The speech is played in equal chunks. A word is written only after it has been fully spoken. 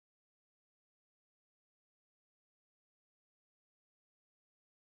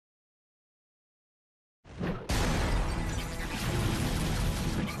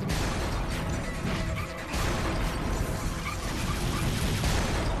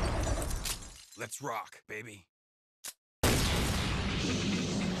Let's rock, baby.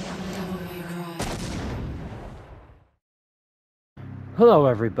 Hello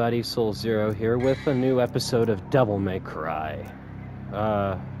everybody, Soul Zero here with a new episode of Devil May Cry.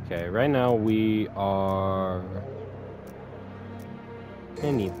 Okay, right now we are... I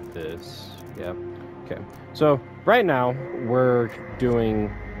need this. Yeah, okay. So, right now, we're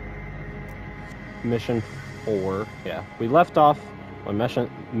doing Mission 4. Yeah, we left off on Mission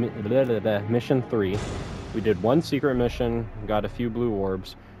 3. We did one secret mission, got a few blue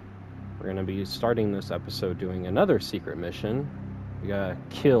orbs. We're gonna be starting this episode doing another secret mission. We gotta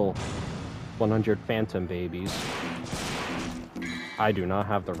kill 100 phantom babies. I do not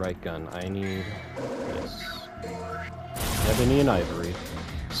have the right gun. I need this. Ebony and ivory.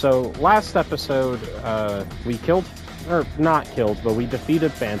 So, last episode, we killed, or not killed, but we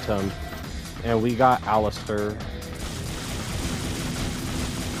defeated Phantom, and we got Alistair.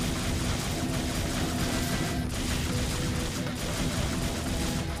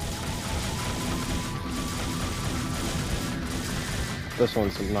 This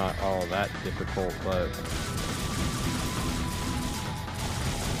one's not all that difficult, but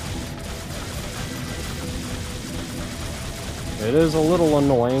it is a little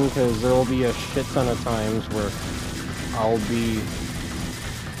annoying because there will be a shit ton of times where I'll be,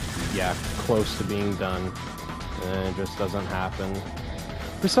 close to being done, and it just doesn't happen.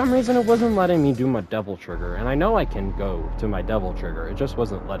 For some reason, it wasn't letting me do my devil trigger, and I know I can go to my devil trigger, it just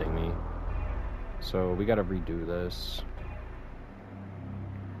wasn't letting me. So we gotta redo this.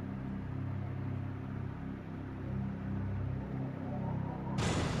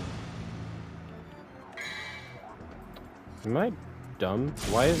 Am I dumb?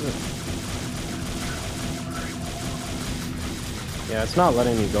 Why is it... Yeah, it's not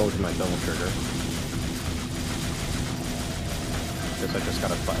letting me go to my double trigger. Guess I just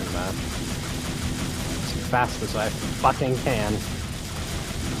gotta button that. As fast as I fucking can.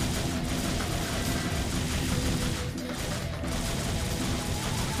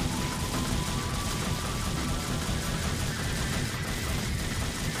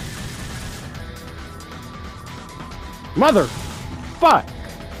 Mother! Fuck!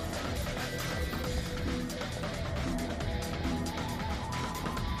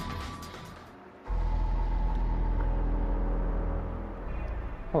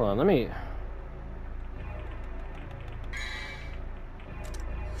 Hold on, let me...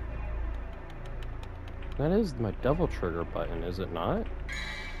 That is my double trigger button, is it not?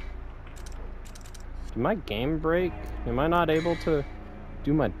 Did my game break? Am I not able to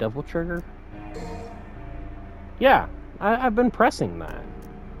do my double trigger? Yeah! I've been pressing that.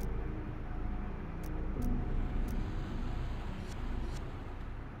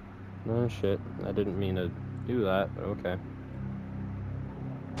 Oh shit, I didn't mean to do that, but okay.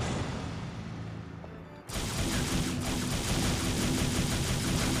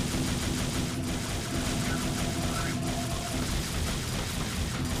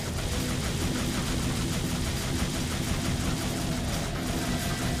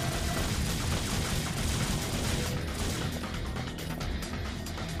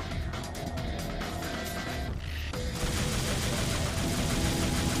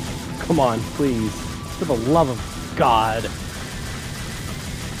 Come on, please. For the love of God.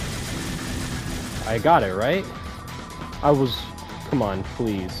 I got it, right? I was... Come on,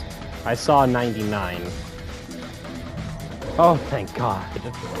 please. I saw 99. Oh, thank God.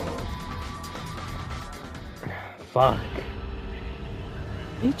 Fuck.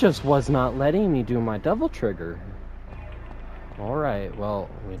 It just was not letting me do my double trigger. Alright, well,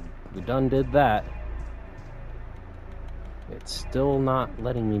 we done did that. It's still not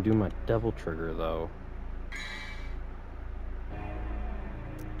letting me do my devil trigger, though.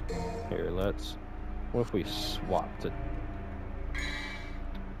 Here, let's... What if we swapped it?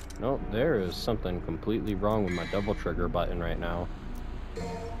 Nope, there is something completely wrong with my double trigger button right now.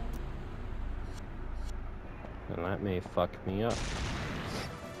 And that may fuck me up.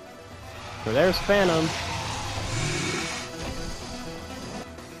 So there's Phantom.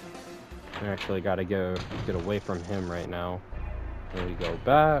 I actually gotta get away from him right now. There we go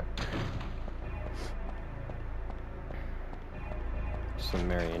back. Some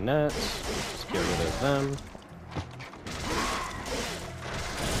marionettes. Let's get rid of them.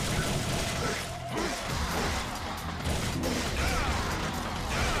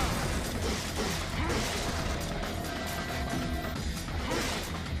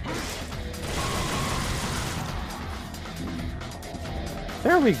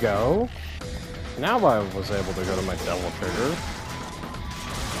 There we go. Now I was able to go to my devil trigger.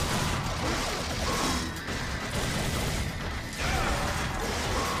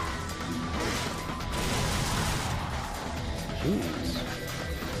 Jeez.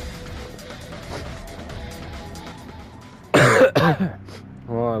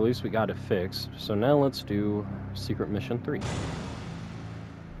 Well, at least we got it fixed. So now let's do Secret Mission 3.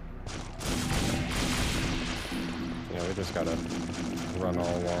 Yeah, we just gotta run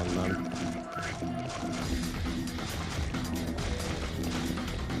all along then.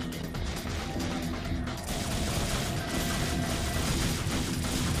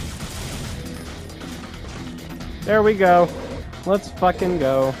 There we go. Let's fucking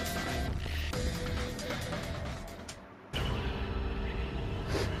go.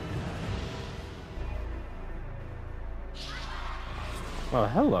 Oh,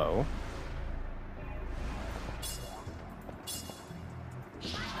 hello.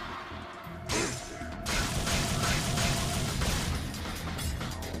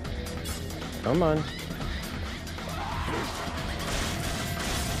 Come on.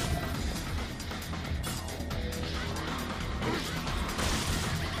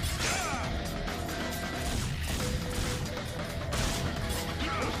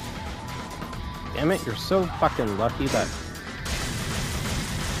 Damn it, you're so fucking lucky that...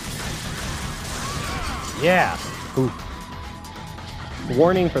 Yeah! Ooh.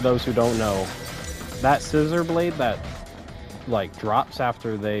 Warning for those who don't know. That scissor blade that, like, drops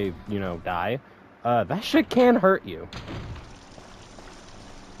after they, you know, die, that shit can hurt you.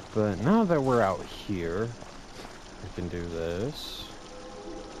 But now that we're out here, we can do this.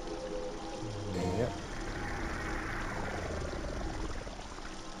 Yep.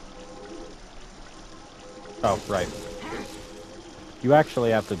 Oh, right. You actually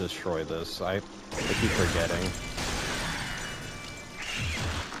have to destroy this. I keep forgetting.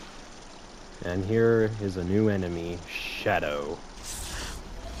 And here is a new enemy, Shadow.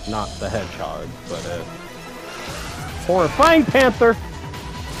 Not the hedgehog, but a horrifying panther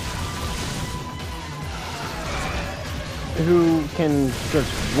who can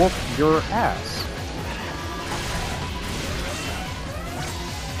just whoop your ass.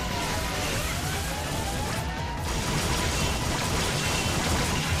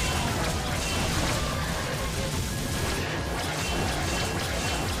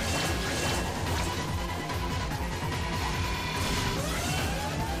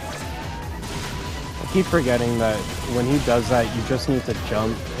 I keep forgetting that when he does that, you just need to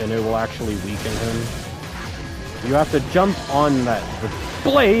jump and it will actually weaken him. You have to jump on that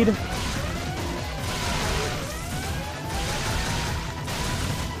blade. You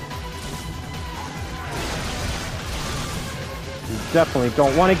definitely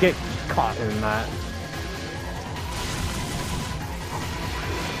don't want to get caught in that.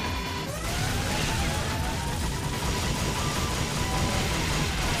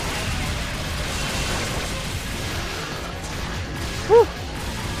 Whew.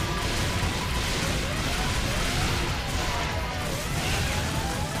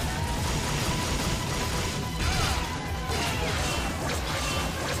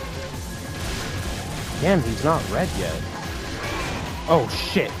 Damn, he's not red yet. Oh,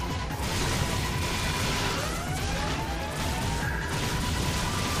 shit.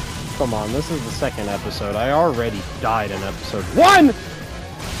 Come on, this is the second episode. I already died in episode 1!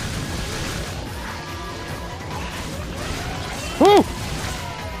 Woo!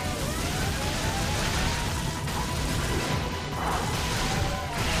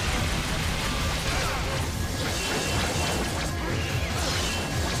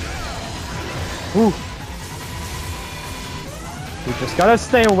 Woo! We just gotta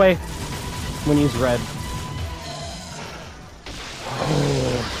stay away when he's red.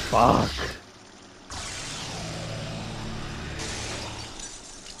 Oh, fuck.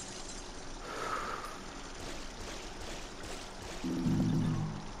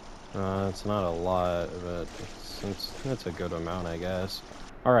 It's not a lot, but it's a good amount, I guess.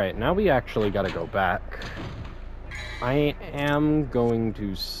 Alright, now we actually gotta go back. I am going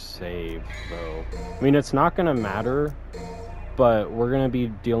to save, though. I mean, it's not gonna matter, but we're gonna be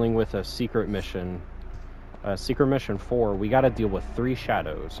dealing with a secret mission. Secret mission 4, we gotta deal with 3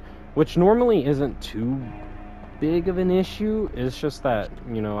 shadows, which normally isn't too big of an issue. It's just that,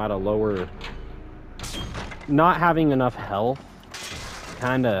 you know, at a lower... Not having enough health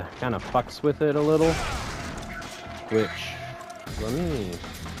kinda fucks with it a little. Which, let me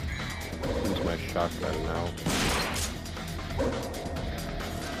use my shotgun now.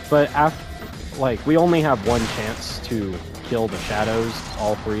 But after, like, we only have one chance to kill the shadows,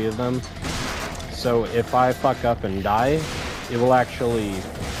 all 3 of them. So if I fuck up and die, it will actually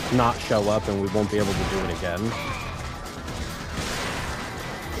not show up and we won't be able to do it again.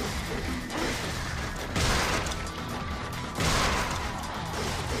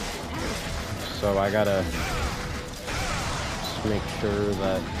 So I gotta just make sure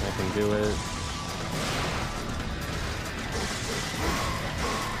that I can do it.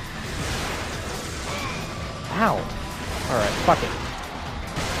 Ow! Alright, fuck it.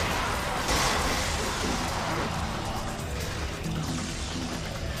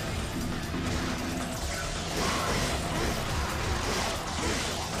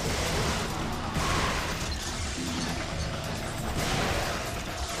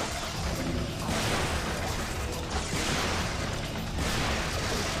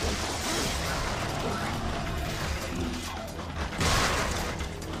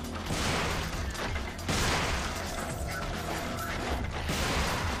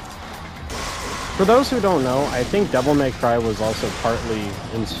 For those who don't know, I think Devil May Cry was also partly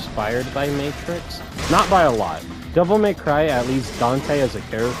inspired by Matrix. Not by a lot. Devil May Cry, at least Dante as a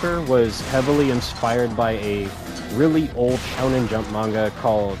character, was heavily inspired by a really old Shonen Jump manga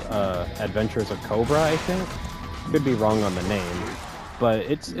called Adventures of Cobra, I think. Could be wrong on the name. But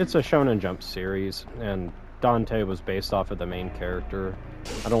it's a Shonen Jump series, and Dante was based off of the main character.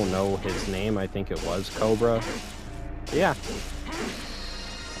 I don't know his name, I think it was Cobra. But yeah.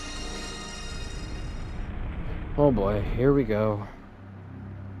 Oh boy, here we go.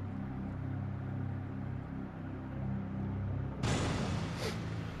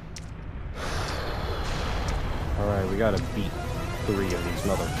 Alright, we gotta beat 3 of these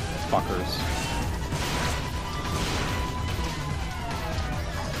motherfuckers.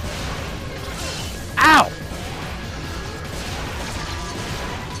 Ow!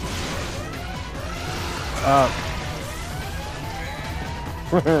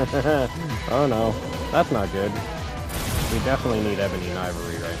 Oh no. That's not good. We definitely need Ebony and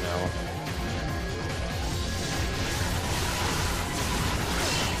Ivory right now.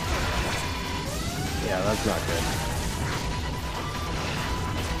 Yeah, that's not good.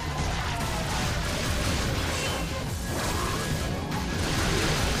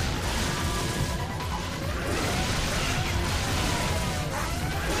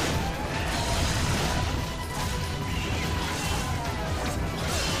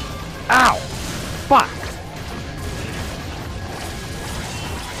 Ow! Fuck!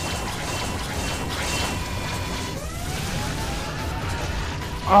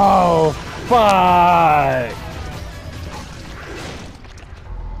 Oh, fuck!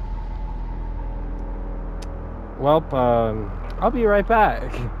 Well, I'll be right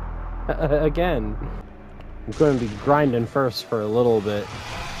back. Again. I'm going to be grinding first for a little bit.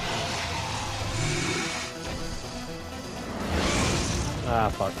 Ah,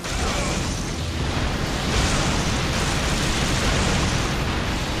 fuck.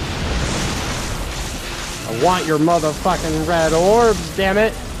 I want your motherfucking red orbs, damn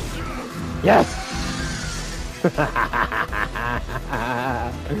it! Yes!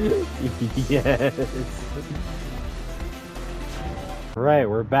 Yes! Right,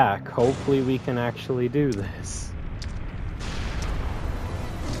 we're back. Hopefully we can actually do this.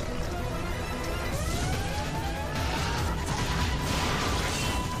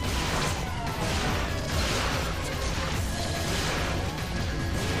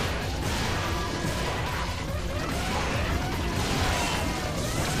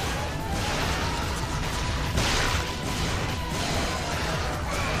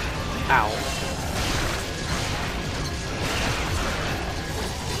 Ow.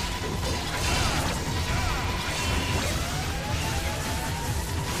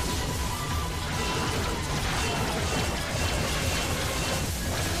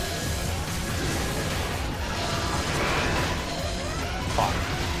 Fuck.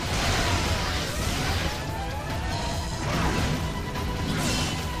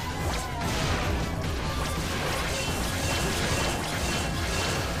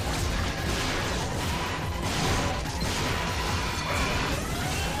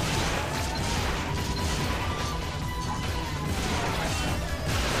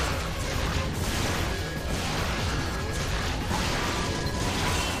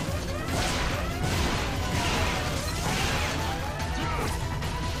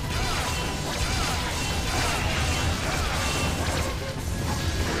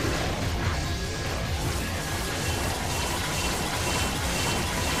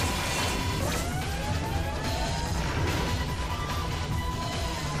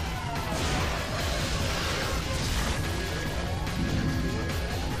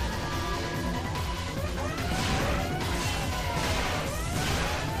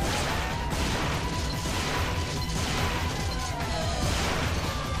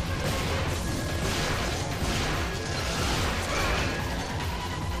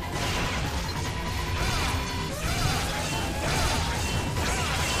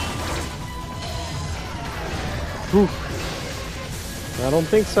 Whew. I don't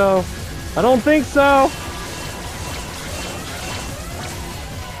think so. I don't think so!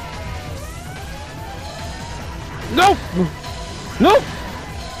 Nope! Nope!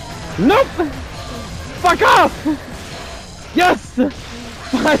 Nope! Fuck off! Yes!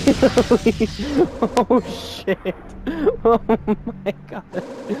 Finally! Oh shit! Oh my god!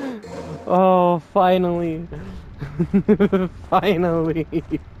 Oh, finally! Finally!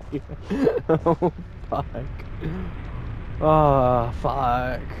 Oh fuck! Oh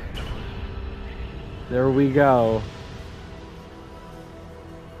fuck! There we go.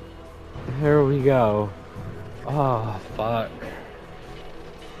 There we go. Oh fuck.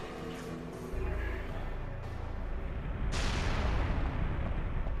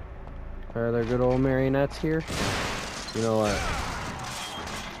 Are there good old marionettes here? You know what?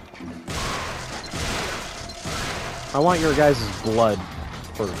 I want your guys' blood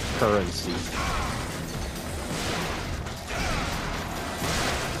for currency.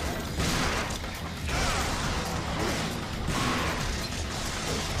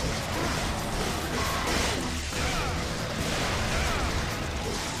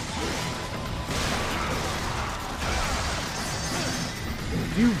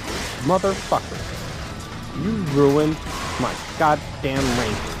 You motherfucker. You ruined my goddamn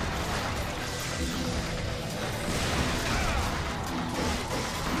ranger.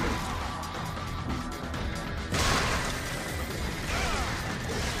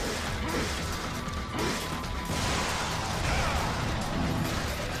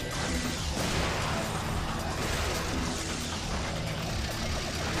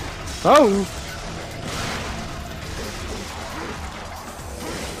 Oh!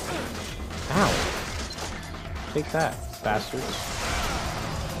 Ow. Take that, bastards.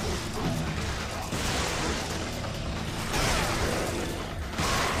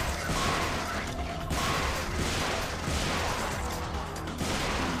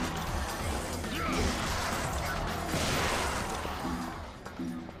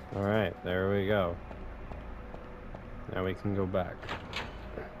 Alright, there we go. Now we can go back.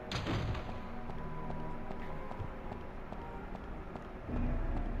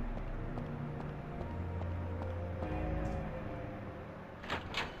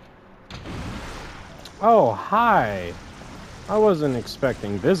 Oh, hi! I wasn't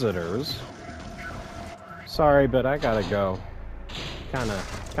expecting visitors. Sorry, but I gotta go.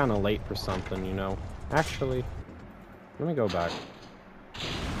 Kinda late for something, you know. Actually, let me go back.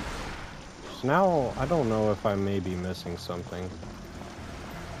 So now, I don't know if I may be missing something.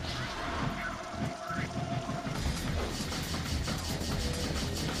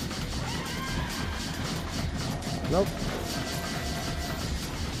 Nope.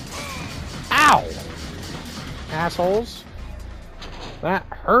 Ow! Assholes. That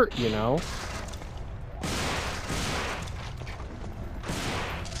hurt, you know.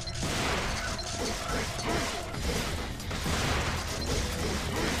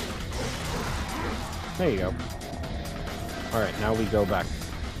 There you go. Alright, now we go back.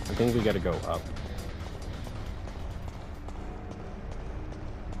 I think we gotta go up.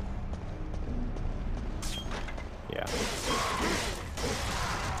 Yeah.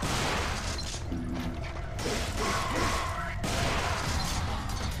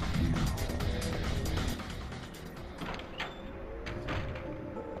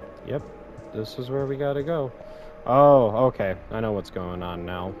 Yep, this is where we gotta go. Oh, okay. I know what's going on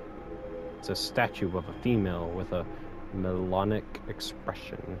now. It's a statue of a female with a melodic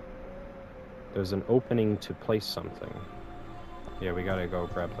expression. There's an opening to place something. Yeah, we gotta go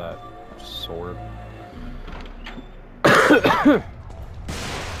grab that sword.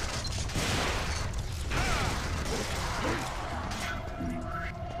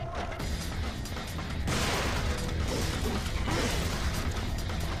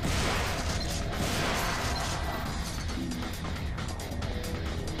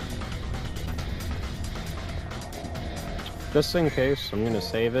 Just in case, I'm gonna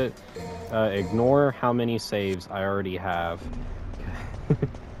save it. Ignore how many saves I already have.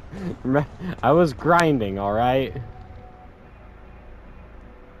 I was grinding, alright?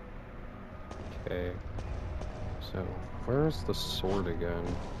 Okay. So, where's the sword again?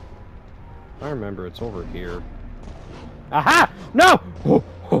 I remember it's over here. Aha! No! Oh,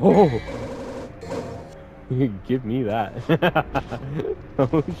 oh, oh. Give me that.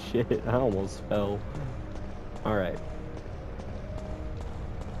 Oh shit, I almost fell. Alright.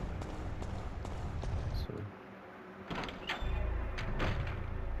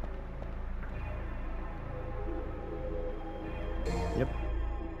 Yep.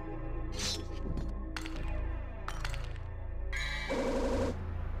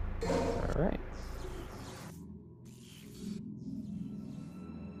 Alright.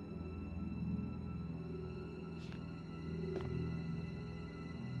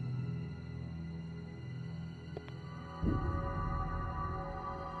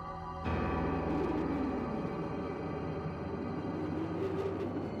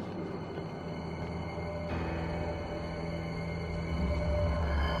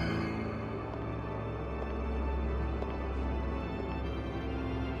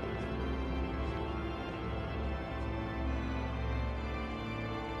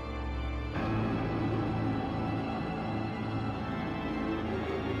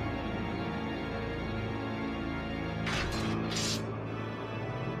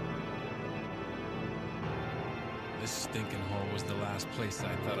 This stinking hole was the last place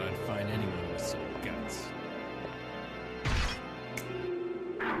I thought I'd find anyone with some guts.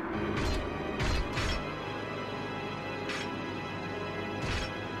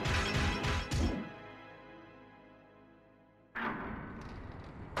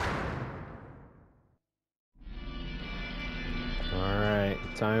 Alright,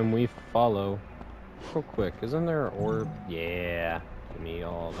 time we follow. Real quick, isn't there an orb? Yeah, give me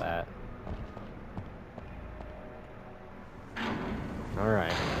all that.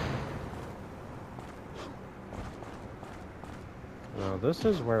 Alright. Now this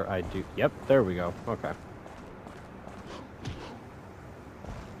is where I do... Yep, there we go. Okay.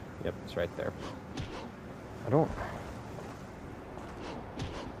 Yep, it's right there. I don't...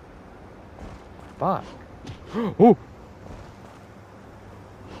 Fuck. Oh!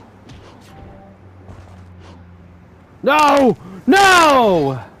 No!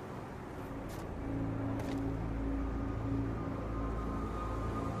 No!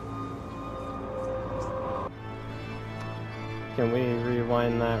 Can we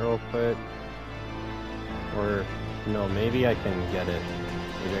rewind that real quick? Or, no, maybe I can get it.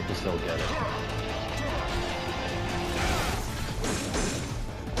 Maybe I can still get it.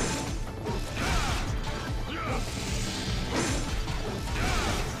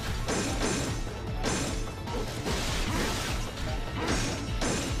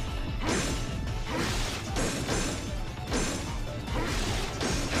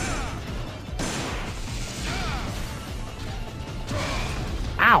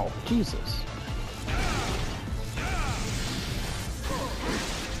 Ow! Jesus.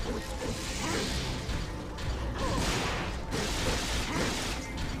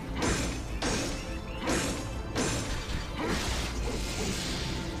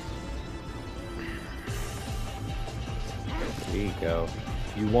 There you go.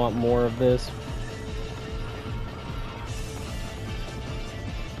 You want more of this?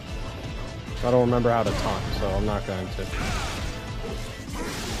 I don't remember how to taunt, so I'm not going to.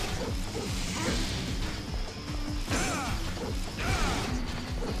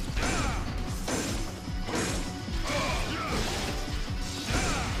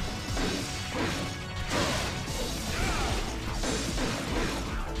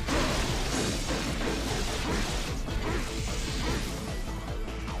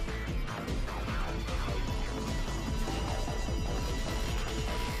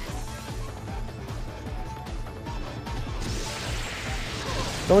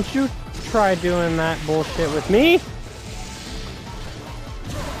 Don't you try doing that bullshit with me!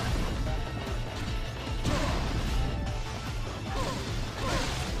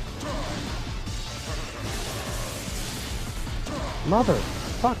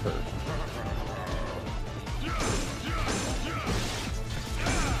 Motherfucker.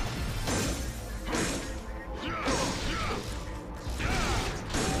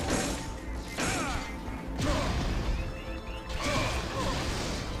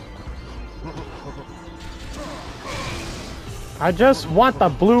 I just want the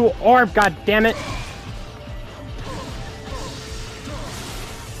blue orb, goddammit!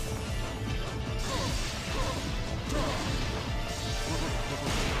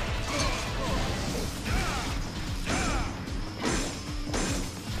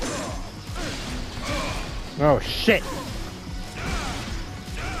 Oh shit!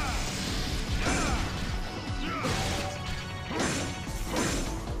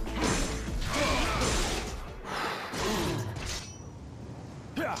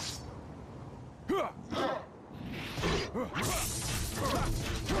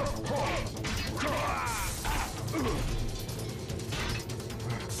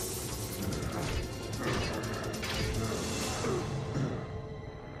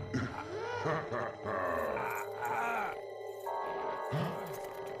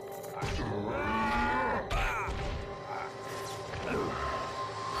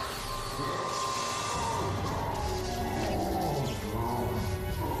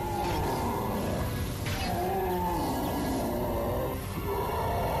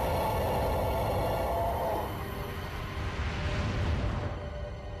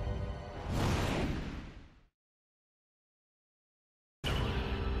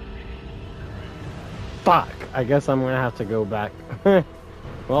 Fuck! I guess I'm gonna have to go back.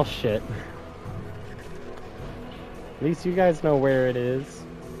 Well, shit. At least you guys know where it is.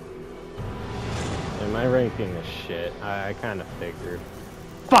 And my ranking is shit. I kind of figured.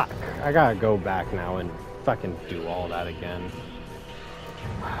 Fuck! I gotta go back now and fucking do all that again.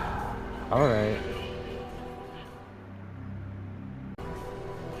 Alright.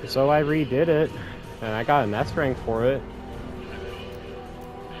 So I redid it, and I got an S rank for it.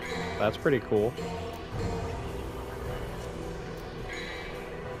 That's pretty cool.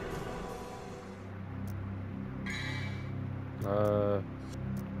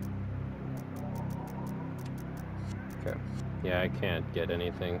 Okay. Yeah, I can't get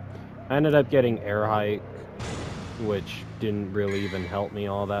anything. I ended up getting air hike, which didn't really even help me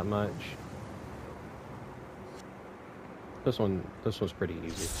all that much. This was pretty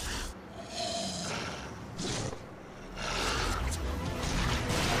easy.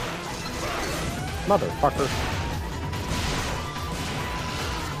 Motherfucker.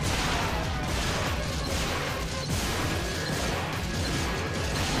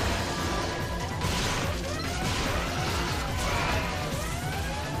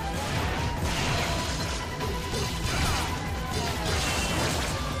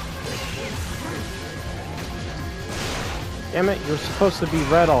 Damn it, you're supposed to be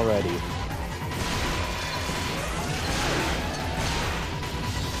red already.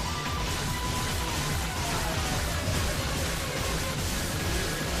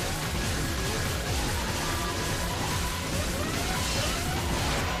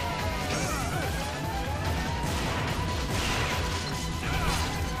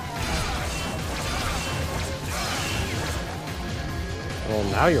 Well,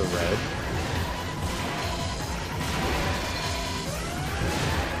 now you're red.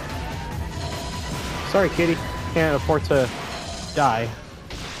 Sorry, kitty. Can't afford to die.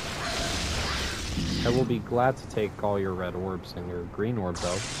 I will be glad to take all your red orbs and your green orb,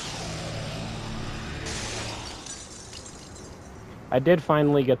 though. I did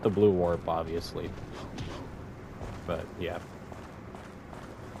finally get the blue orb, obviously. But, yeah.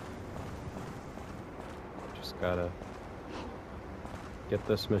 Just gotta get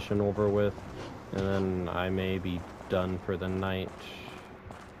this mission over with, and then I may be done for the night.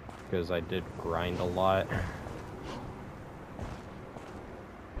 Because I did grind a lot.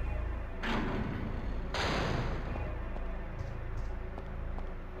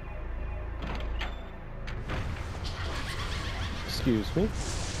 Excuse me.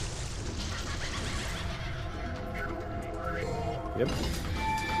 Yep.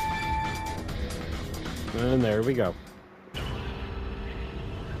 And there we go.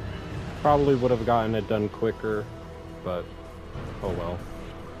 Probably would have gotten it done quicker, but oh well.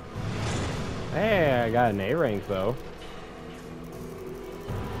 Hey, I got an A rank though.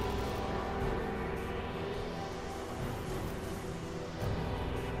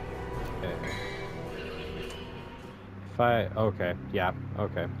 Okay. Okay, yeah,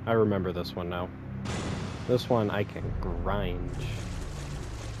 okay. I remember this one now. This one I can grind.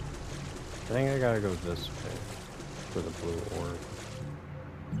 I think I gotta go this way for the blue orb.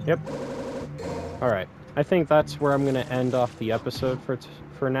 Yep. Alright. I think that's where I'm gonna end off the episode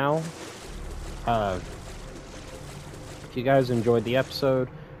for now. If you guys enjoyed the episode,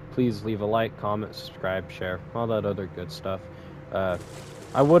 please leave a like, comment, subscribe, share, all that other good stuff.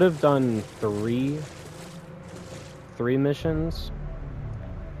 I would have done three missions,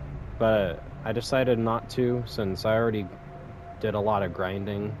 but I decided not to since I already did a lot of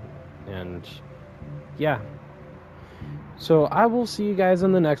grinding, and yeah. So I will see you guys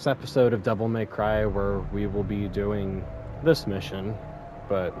in the next episode of Devil May Cry, where we will be doing this mission,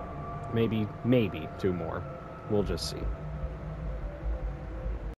 but maybe 2 more. We'll just see.